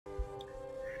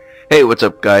Hey, what's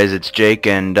up guys, it's Jake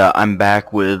and I'm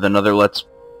back with another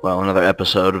another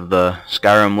episode of the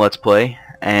Skyrim Let's Play.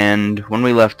 And when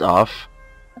we left off,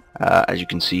 as you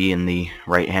can see in the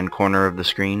right hand corner of the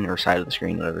screen, or side of the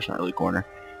screen, whatever, it's not really corner,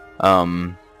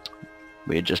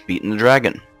 we had just beaten the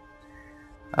dragon.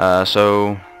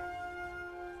 So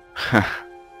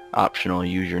optional,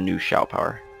 use your new shout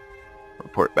power.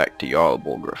 Report back to Jarl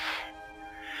Bolgraf.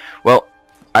 Well,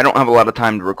 I don't have a lot of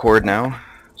time to record now,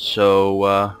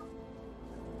 so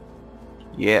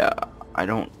yeah, I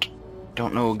don't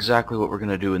know exactly what we're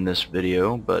gonna do in this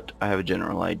video, but I have a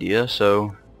general idea.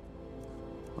 So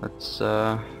let's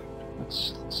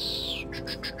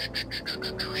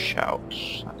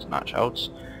shouts. That's not shouts.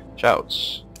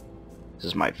 Shouts. This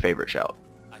is my favorite shout.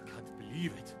 I can't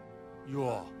believe it.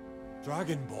 You're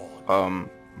Dragonborn. I'm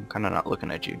kind of not looking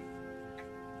at you.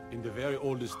 In the very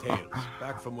oldest tales,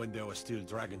 back from when there were still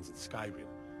dragons in Skyrim,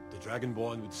 the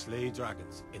Dragonborn would slay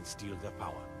dragons and steal their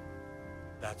power.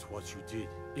 That's what you did,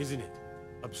 isn't it?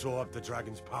 Absorb the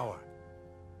dragon's power.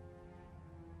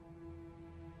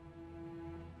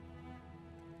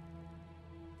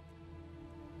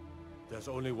 There's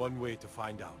only one way to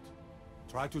find out.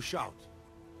 Try to shout.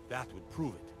 That would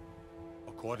prove it.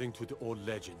 According to the old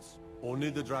legends,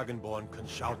 only the Dragonborn can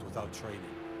shout without training,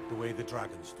 the way the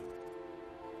dragons do.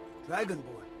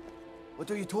 Dragonborn?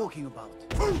 What are you talking about?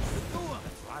 That's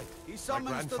right. My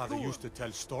grandfather used to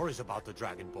tell stories about the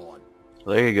Dragonborn.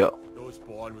 Well, there you go. Those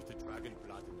born with the dragon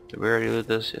blood. Did we already do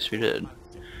this? Yes, we did.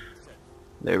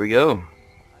 There we go.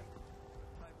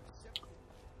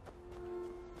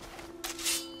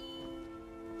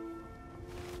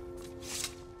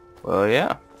 Well,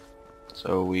 yeah.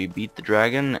 So we beat the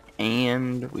dragon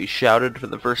and we shouted for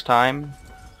the first time.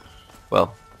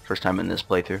 Well, first time in this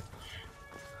playthrough.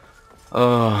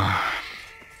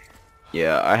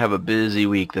 Yeah, I have a busy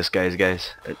week this guys.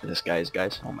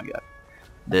 Oh my god.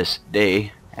 This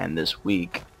day and this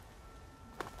week.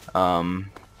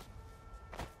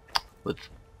 With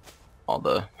all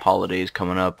the holidays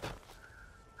coming up,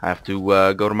 I have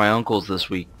to go to my uncle's this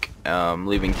week.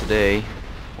 Leaving today.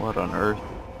 What on earth?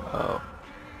 Oh.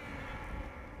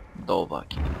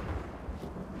 Dolvaki.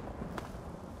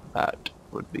 That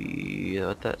would be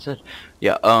what that said.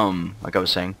 Yeah, like I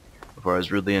was saying before I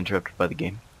was rudely interrupted by the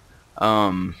game.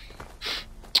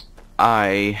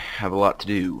 I have a lot to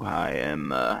do. I'm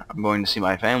going to see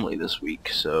my family this week,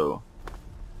 so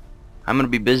I'm gonna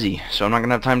be busy, so I'm not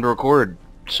gonna have time to record.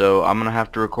 So I'm gonna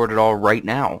have to record it all right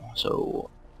now. So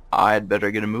I'd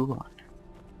better get a move on.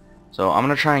 So I'm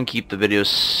gonna try and keep the videos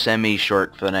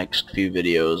semi-short for the next few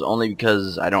videos, only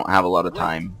because I don't have a lot of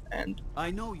time. And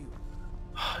I know you.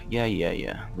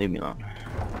 yeah. Leave me alone.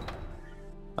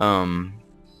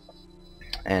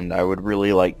 And I would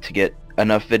really like to get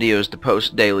enough videos to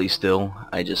post daily still.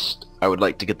 I would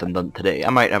like to get them done today.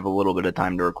 I might have a little bit of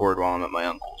time to record while I'm at my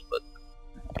uncle's, but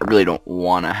I really don't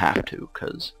want to have to,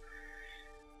 because,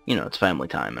 you know, it's family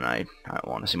time, and I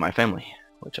want to see my family,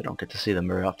 which I don't get to see them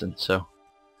very often, so.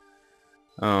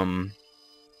 Gosh,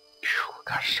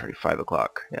 it's already 5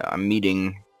 o'clock. Yeah, I'm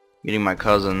meeting my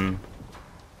cousin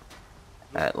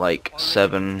at like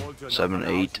 7,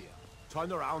 8.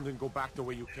 Turn around and go back the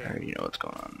way you I came. already know what's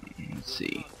going on. Let's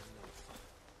see.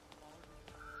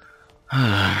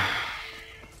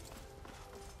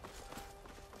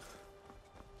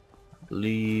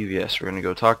 Believe, yes, we're gonna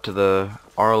go talk to the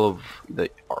Jarl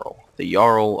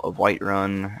of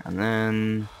Whiterun, and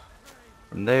then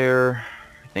from there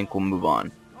I think we'll move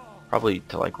on, probably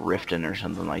to like Riften or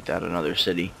something like that, another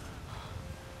city.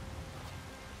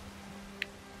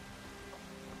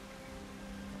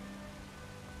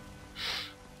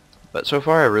 But so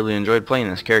far I really enjoyed playing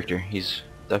this character. He's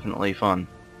definitely fun.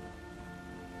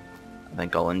 I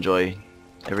think I'll enjoy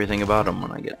everything about him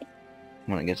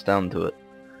when it gets down to it.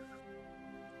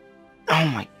 Oh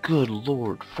my good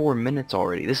lord, 4 minutes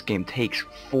already. This game takes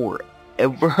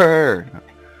forever.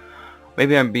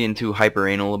 Maybe I'm being too hyper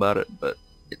anal about it, but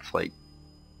it's like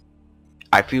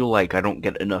I feel like I don't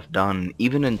get enough done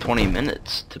even in 20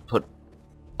 minutes to put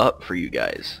up for you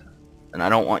guys. And I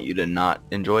don't want you to not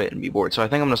enjoy it and be bored. So I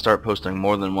think I'm gonna start posting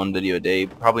more than one video a day.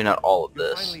 Probably not all of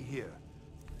this.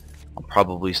 I'll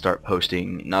probably start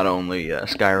posting not only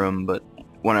Skyrim, but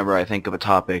whenever I think of a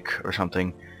topic or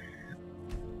something.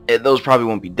 Those probably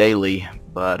won't be daily,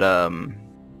 but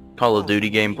Call of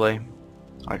Duty gameplay.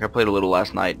 Like I played a little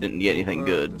last night, didn't get anything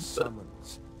good. But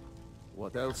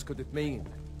what else could it mean?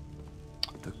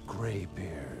 The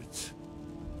Greybeards.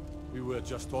 We were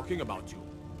just talking about you.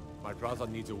 My brother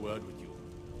needs a word with you.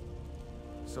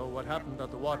 So what happened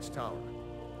at the watchtower?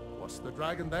 Was the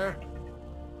dragon there?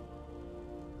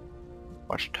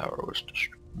 Watchtower was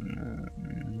destroyed.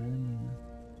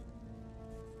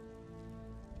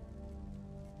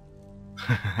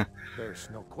 There's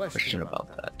no Question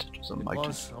about that. It was a It mighty...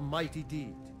 was a mighty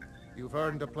deed. You've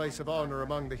earned a place of honor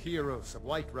among the heroes of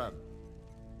Whiterun.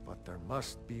 But there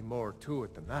must be more to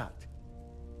it than that.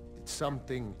 Did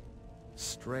something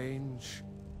strange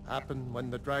happen when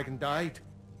the dragon died?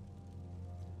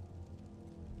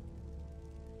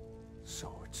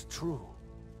 So it's true.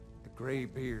 The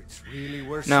Greybeards really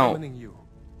were summoning you.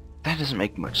 That doesn't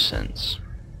make much sense.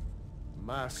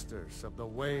 Masters of the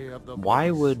way of the Why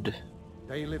voice. would...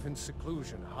 They live in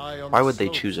seclusion high on Why the would they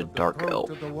slopes choose a of the dark throat elf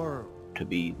of the world. to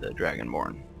be the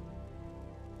Dragonborn?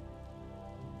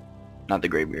 Not the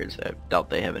Greybeards. I doubt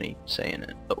they have any say in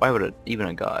it. But why would even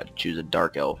a god choose a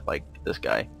dark elf like this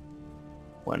guy?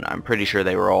 When I'm pretty sure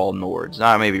they were all Nords.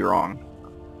 Now I may be wrong.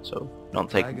 So don't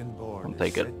take it.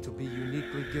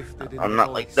 I'm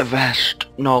not like the vast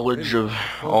knowledge of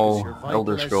all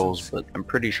Elder Scrolls, but I'm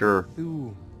pretty sure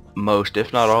most,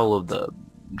 if not all, of the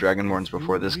Dragonborns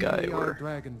before this guy were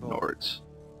Nords.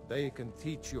 They can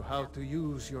teach you how to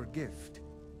use your gift.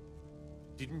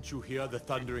 Didn't you hear the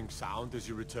thundering sound as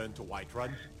you returned to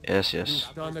Whiterun? Yes, yes.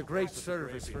 You've done a great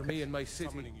service for me and my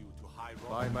city.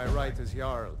 By my right as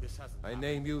Jarl, I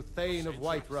name you Thane of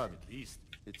Whiterun.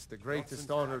 It's the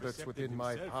greatest honor that's within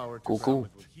my power to Cool.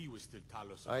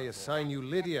 I assign you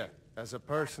Lydia as a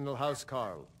personal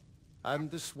housecarl, and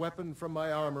this weapon from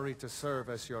my armory to serve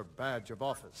as your badge of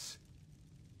office.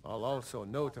 I'll also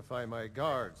notify my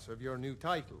guards of your new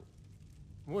title.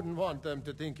 Wouldn't want them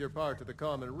to think you're part of the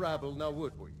common rabble, now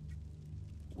would we?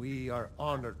 We are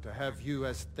honored to have you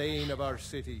as Thane of our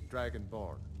city,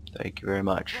 Dragonborn. Thank you very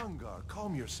much. Rungar,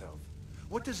 calm yourself.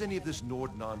 What does any of this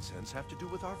Nord nonsense have to do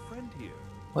with our friend here?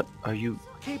 What are you...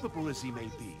 Capable as he may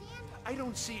be, I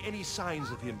don't see any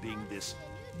signs of him being this,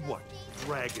 what,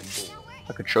 Dragonborn?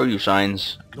 I could show you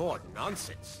signs. Nord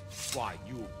nonsense? Why,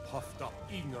 you puffed up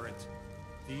ignorant.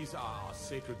 These are our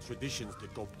sacred traditions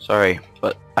that go... Sorry,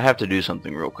 but I have to do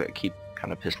something real quick. He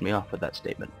kind of pissed me off with that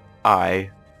statement. I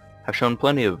have shown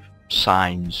plenty of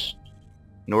signs,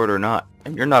 Nord or not.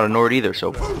 And you're not a Nord either, so...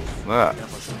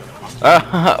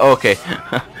 okay.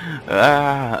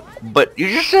 But you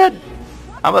just said...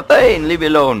 I'm a Thane, leave me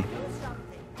alone.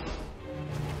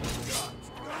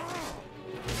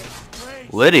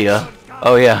 Lydia?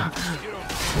 Oh yeah.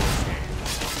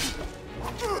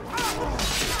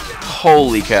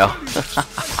 Holy cow.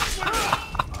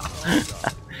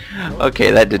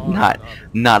 Okay, that did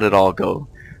not at all go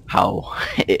how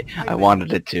I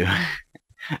wanted it to.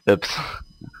 Oops.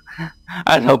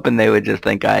 I was hoping they would just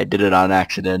think I did it on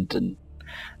accident, and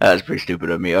that was pretty stupid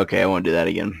of me. Okay, I won't do that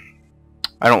again.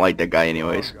 I don't like that guy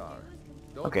anyways.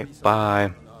 Okay,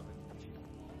 bye.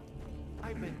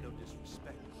 I meant no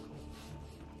disrespect.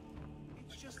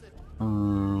 It's just that...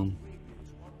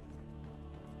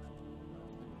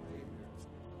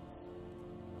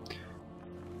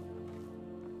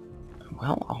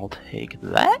 Well, I'll take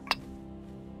that.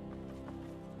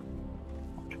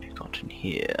 What have you got in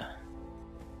here?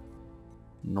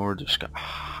 Nords of Sky.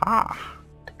 Ha!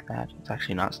 Take that. It's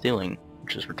actually not stealing,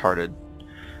 which is retarded.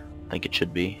 I think it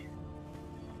should be.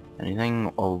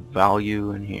 Anything of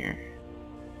value in here?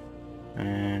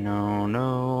 No,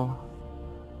 no.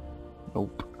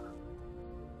 Nope.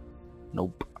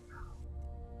 Nope.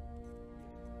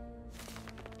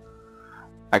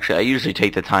 Actually, I usually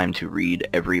take the time to read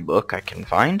every book I can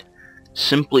find,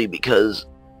 simply because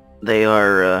they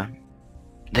are,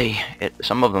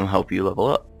 some of them help you level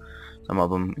up. Some of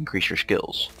them increase your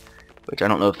skills. Which I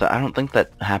don't know if that, I don't think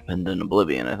that happened in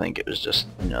Oblivion. I think it was just,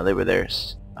 you know, they were there.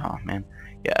 Oh man.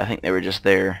 Yeah, I think they were just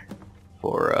there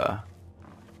for,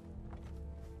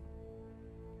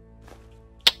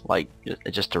 like,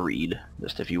 just to read.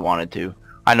 Just if you wanted to.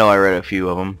 I know I read a few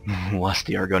of them.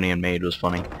 Lusty Argonian Maid was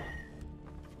funny.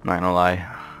 Not gonna lie.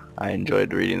 I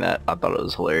enjoyed reading that. I thought it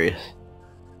was hilarious.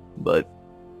 But,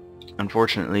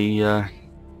 unfortunately,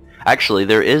 actually,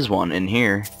 there is one in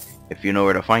here. If you know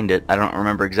where to find it. I don't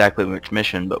remember exactly which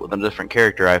mission, but with a different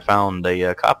character I found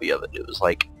a copy of it. It was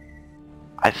like,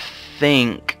 I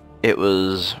think it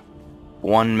was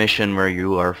one mission where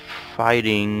you are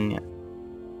fighting,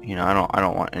 you know, I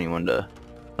don't want anyone to,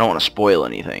 I don't want to spoil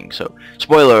anything, so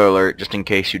spoiler alert, just in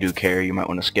case you do care, you might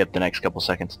want to skip the next couple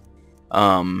seconds.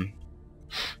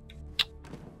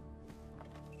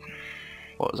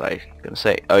 What was I gonna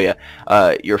say? Oh yeah,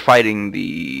 you're fighting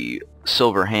the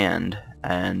Silver Hand,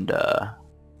 and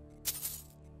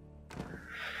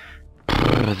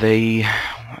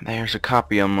there's a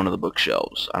copy on one of the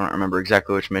bookshelves. I don't remember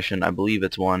exactly which mission. I believe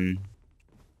it's one.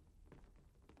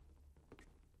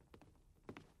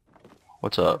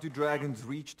 What's up? Do dragons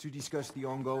reach to discuss the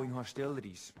ongoing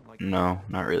hostilities? No,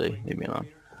 not really. Leave me alone.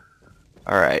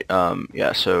 Alright,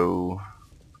 yeah, so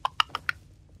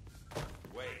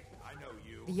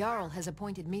The Jarl has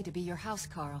appointed me to be your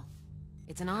housecarl.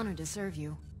 It's an honor to serve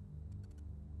you.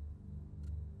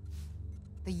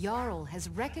 The Jarl has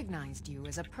recognized you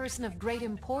as a person of great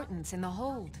importance in the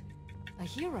Hold. A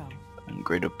hero. In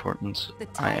great importance, The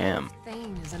I title am. of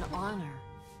Thane is an honor.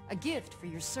 A gift for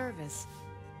your service.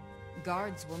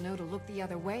 Guards will know to look the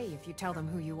other way if you tell them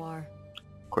who you are.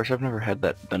 Of course, I've never had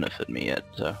that benefit me yet,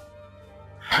 so...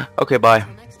 Okay, bye.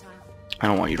 Until next time. I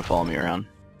don't want you to follow me around.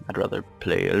 I'd rather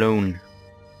play alone.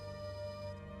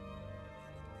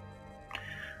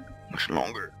 Much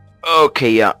longer.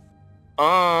 Okay, yeah.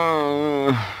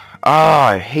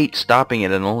 I hate stopping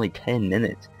it at only 10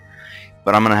 minutes.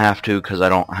 But I'm gonna have to because I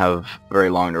don't have very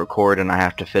long to record and I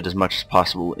have to fit as much as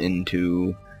possible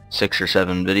into 6 or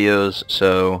 7 videos,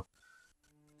 so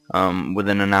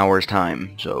within an hour's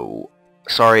time. So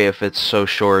sorry if it's so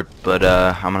short, but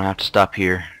I'm gonna have to stop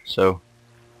here. So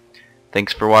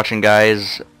thanks for watching,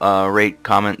 guys. Rate,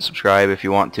 comment, subscribe if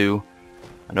you want to.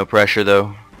 No pressure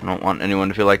though. I don't want anyone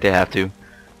to feel like they have to.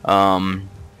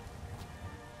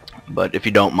 But if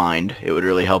you don't mind, it would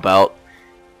really help out.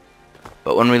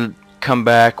 But when we come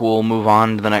back, we'll move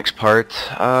on to the next part.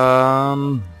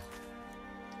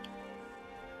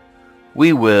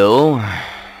 We will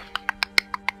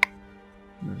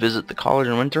visit the college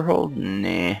in Winterhold?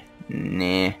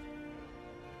 Nah.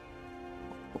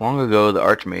 Long ago, the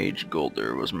Archmage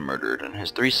Golder was murdered, and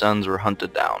his 3 sons were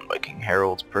hunted down by King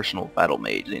Harold's personal battle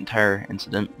mage. The entire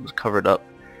incident was covered up,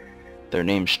 their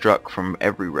names struck from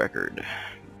every record.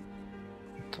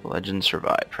 The legend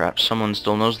survived. Perhaps someone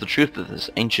still knows the truth of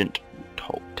this ancient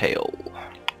tale.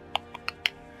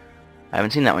 I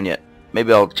haven't seen that one yet.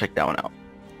 Maybe I'll check that one out.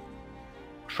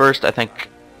 First, I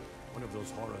think... One of those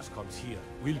horrors comes here.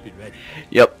 We'll be ready.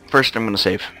 Yep, first I'm going to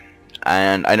save.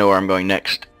 And I know where I'm going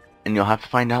next. And you'll have to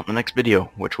find out in the next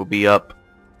video, which will be up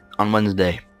on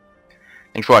Wednesday.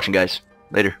 Thanks for watching, guys.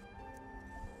 Later.